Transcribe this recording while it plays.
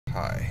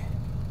Hi.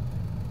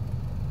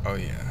 Oh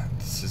yeah,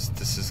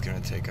 this is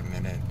gonna take a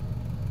minute.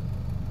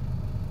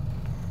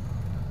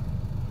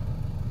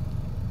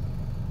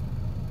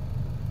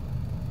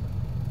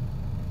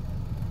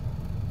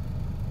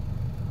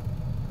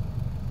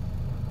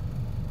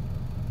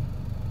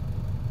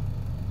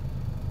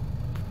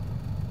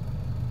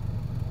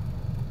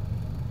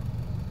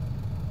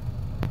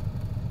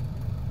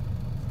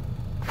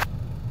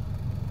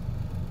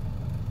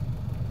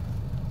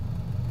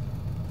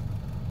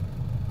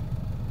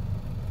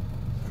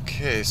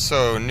 Okay,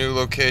 so new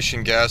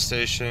location, gas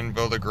station,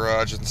 build a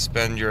garage and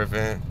spend your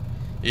event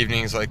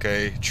evenings like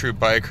a true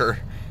biker.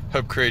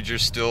 Upgrade your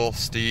steel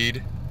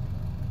steed.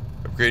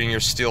 Upgrading your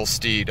steel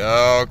steed.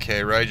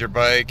 Okay, ride your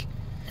bike.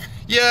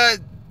 Yeah,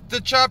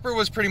 the chopper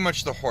was pretty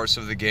much the horse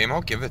of the game,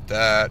 I'll give it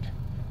that.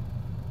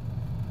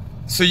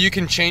 So you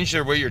can change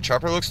the way your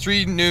chopper looks.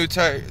 3 new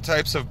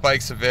types of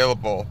bikes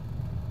available.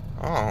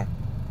 Oh,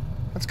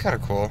 that's kind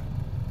of cool.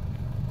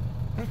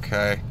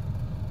 Okay.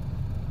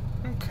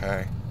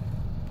 Okay.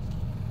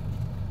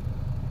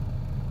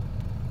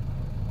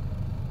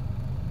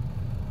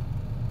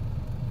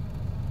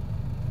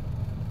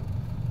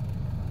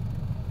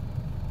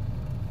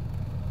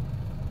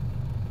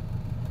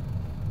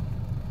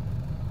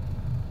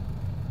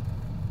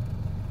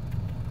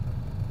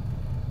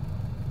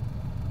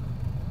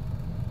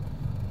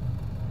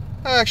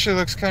 That actually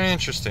looks kind of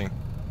interesting.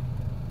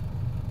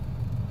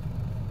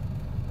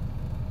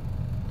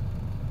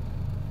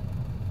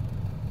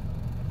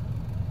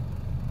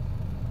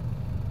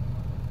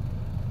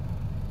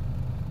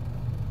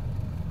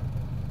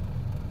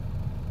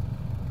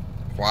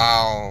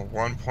 Wow,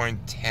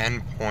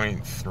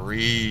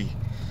 1.10.3.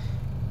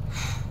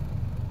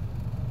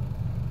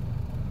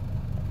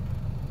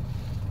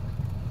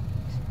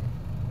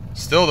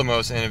 Still the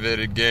most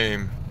innovative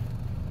game.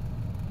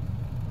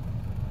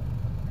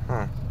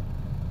 Huh.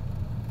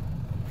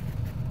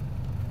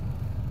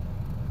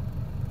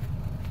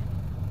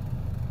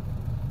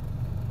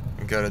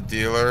 We got a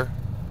dealer.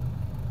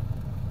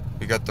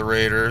 We got the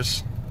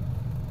Raiders.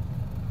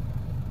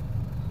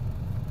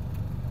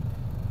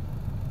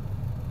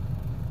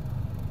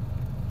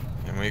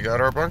 And we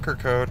got our bunker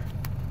code.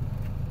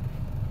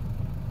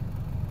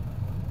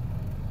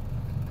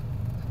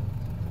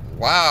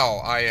 Wow,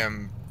 I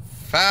am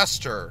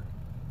faster.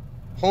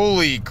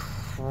 Holy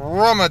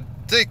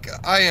crumadick,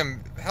 I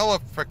am hella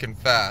frickin'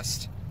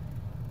 fast.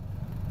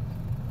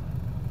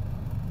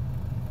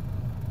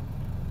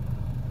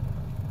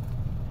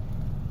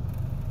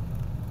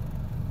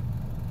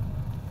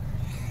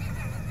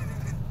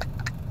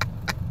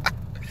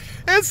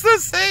 It's the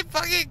same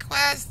fucking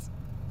quest.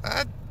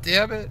 God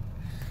damn it.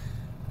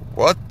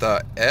 What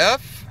the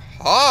F?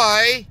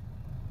 Hi.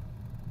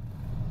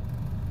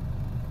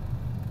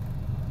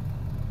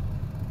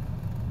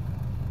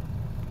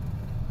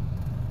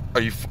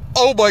 Are you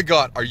oh my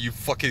god, are you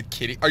fucking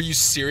kidding? Are you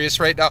serious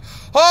right now?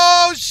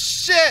 Oh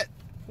shit!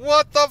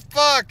 What the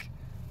fuck?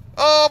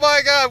 Oh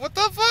my god, what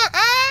the fuck?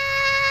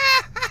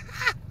 Ah!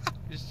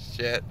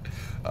 Shit.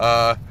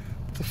 What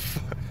the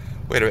fuck?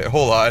 Wait a minute,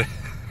 hold on.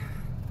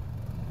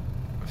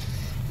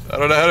 I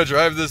don't know how to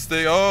drive this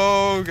thing.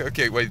 Oh,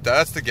 okay, wait,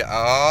 that's the guy.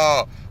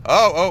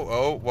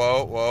 Oh,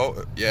 whoa,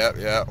 whoa.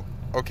 Yeah.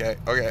 Okay.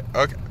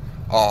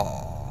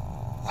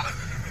 Oh. What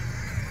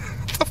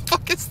the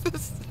fuck is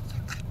this?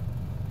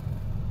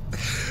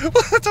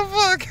 What the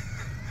fuck?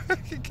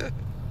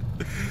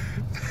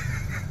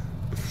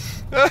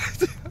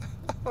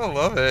 I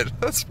love it.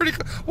 That's pretty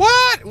cool.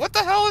 What? What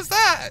the hell is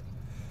that?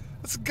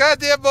 It's a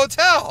goddamn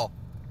motel.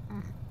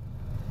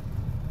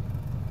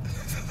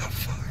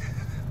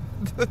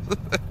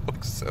 That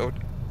looks so...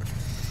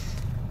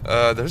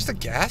 there's the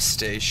gas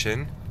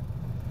station.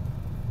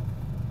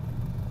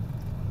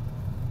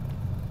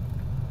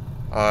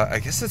 I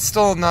guess it's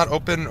still not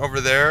open over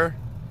there.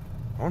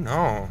 Oh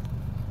no.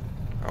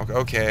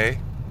 Okay.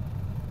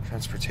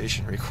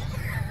 Transportation required.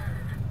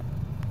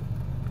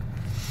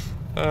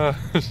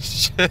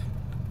 Shit.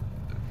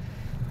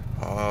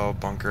 Oh,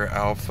 Bunker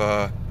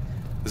Alpha.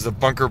 Is the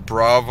Bunker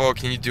Bravo?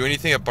 Can you do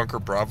anything at Bunker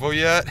Bravo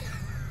yet?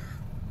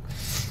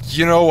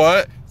 You know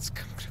what? I'm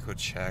gonna go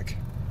check.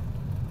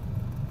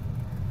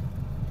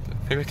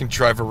 Maybe I can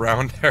drive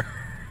around there.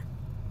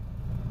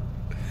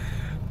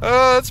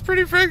 Oh, that's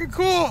pretty freaking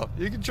cool.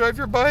 You can drive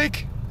your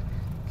bike.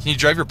 Can you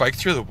drive your bike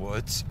through the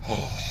woods?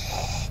 Oh,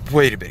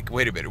 wait a minute. Can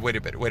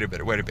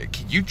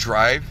you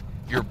drive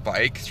your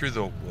bike through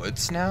the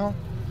woods now?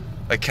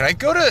 Like, can I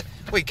go to...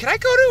 Wait, can I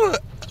go to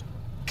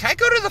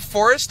the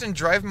forest and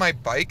drive my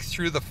bike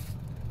through the...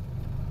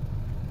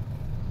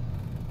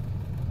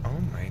 Oh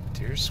my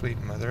dear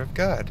sweet mother of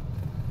God.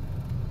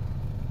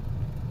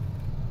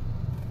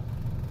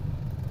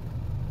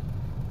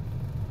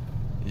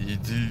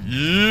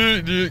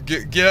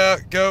 Get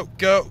out,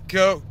 go.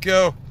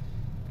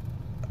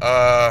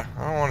 I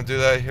don't want to do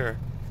that here.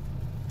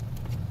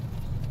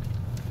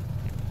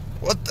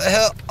 What the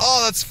hell?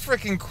 Oh, that's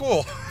freaking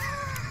cool.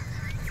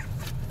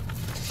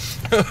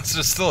 There's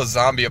just still a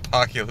zombie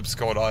apocalypse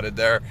going on in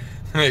there.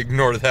 Let me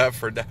ignore that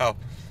for now.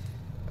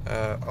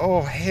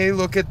 Oh, hey,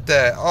 look at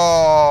that.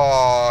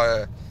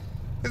 Oh,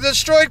 the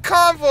destroyed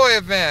convoy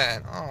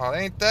event. Oh,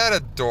 ain't that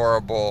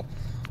adorable?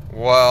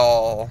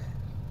 Well,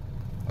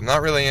 I'm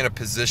not really in a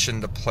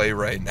position to play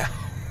right now.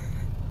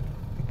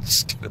 I'm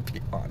just gonna be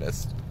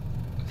honest.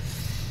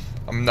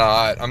 I'm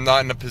not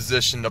in a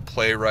position to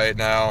play right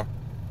now.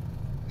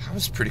 That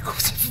was pretty cool.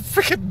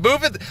 Freaking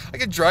move it. I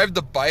can drive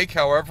the bike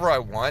however I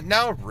want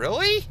now.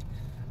 Really?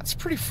 That's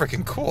pretty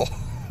freaking cool.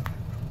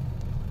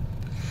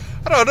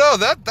 I don't know.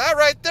 That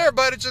right there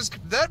might have just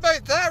that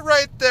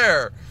right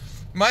there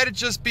might have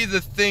just be the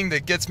thing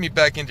that gets me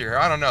back into here.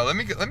 I don't know. Let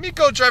me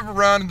go drive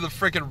around in the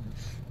freaking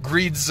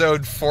greed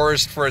zone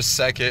forest for a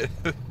second.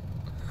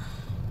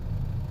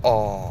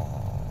 Oh.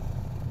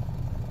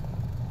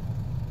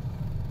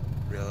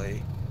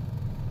 Really?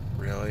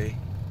 Really?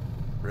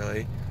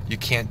 Really? You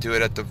can't do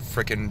it at the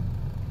frickin'...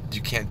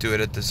 You can't do it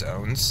at the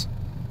zones?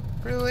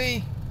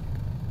 Really?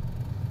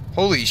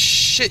 Holy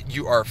shit,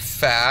 you are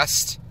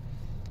fast.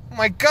 Oh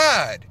my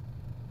god!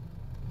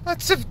 What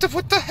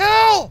the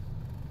hell?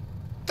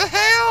 The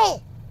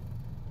hell?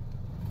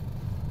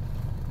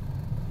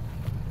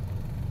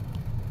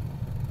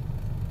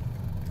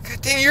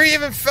 God damn, you're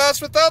even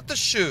fast without the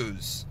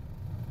shoes.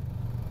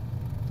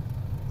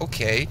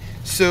 Okay,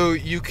 so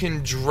you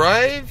can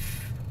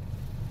drive...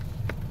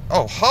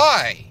 Oh,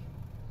 hi!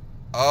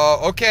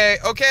 Oh, okay.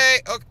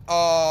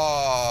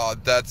 Oh,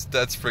 that's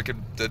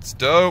freaking, that's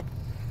dope.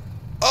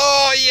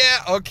 Oh,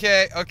 yeah,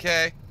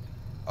 okay.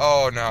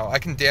 Oh, no, I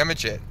can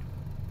damage it.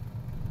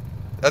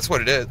 That's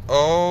what it is.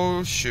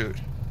 Oh, shoot.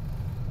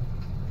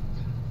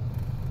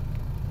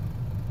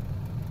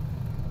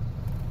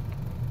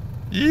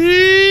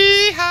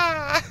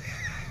 Yeehaw!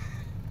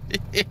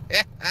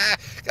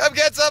 Come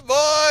get some,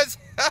 boys!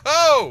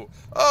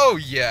 Oh,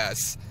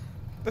 yes.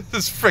 This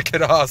is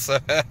freaking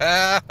awesome.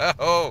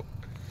 Oh,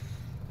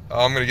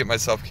 I'm gonna get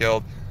myself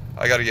killed.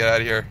 I gotta get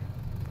out of here.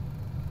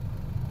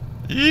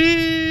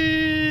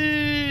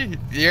 Yee!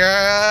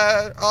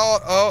 Yeah!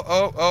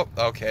 Oh,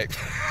 okay.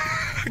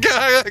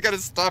 I gotta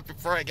stop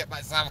before I get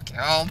myself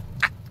killed.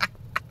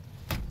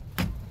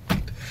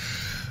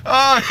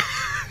 Oh,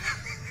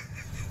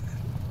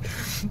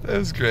 that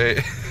was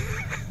great.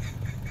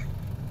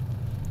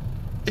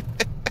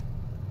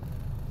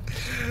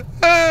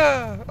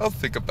 I'll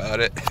think about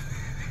it.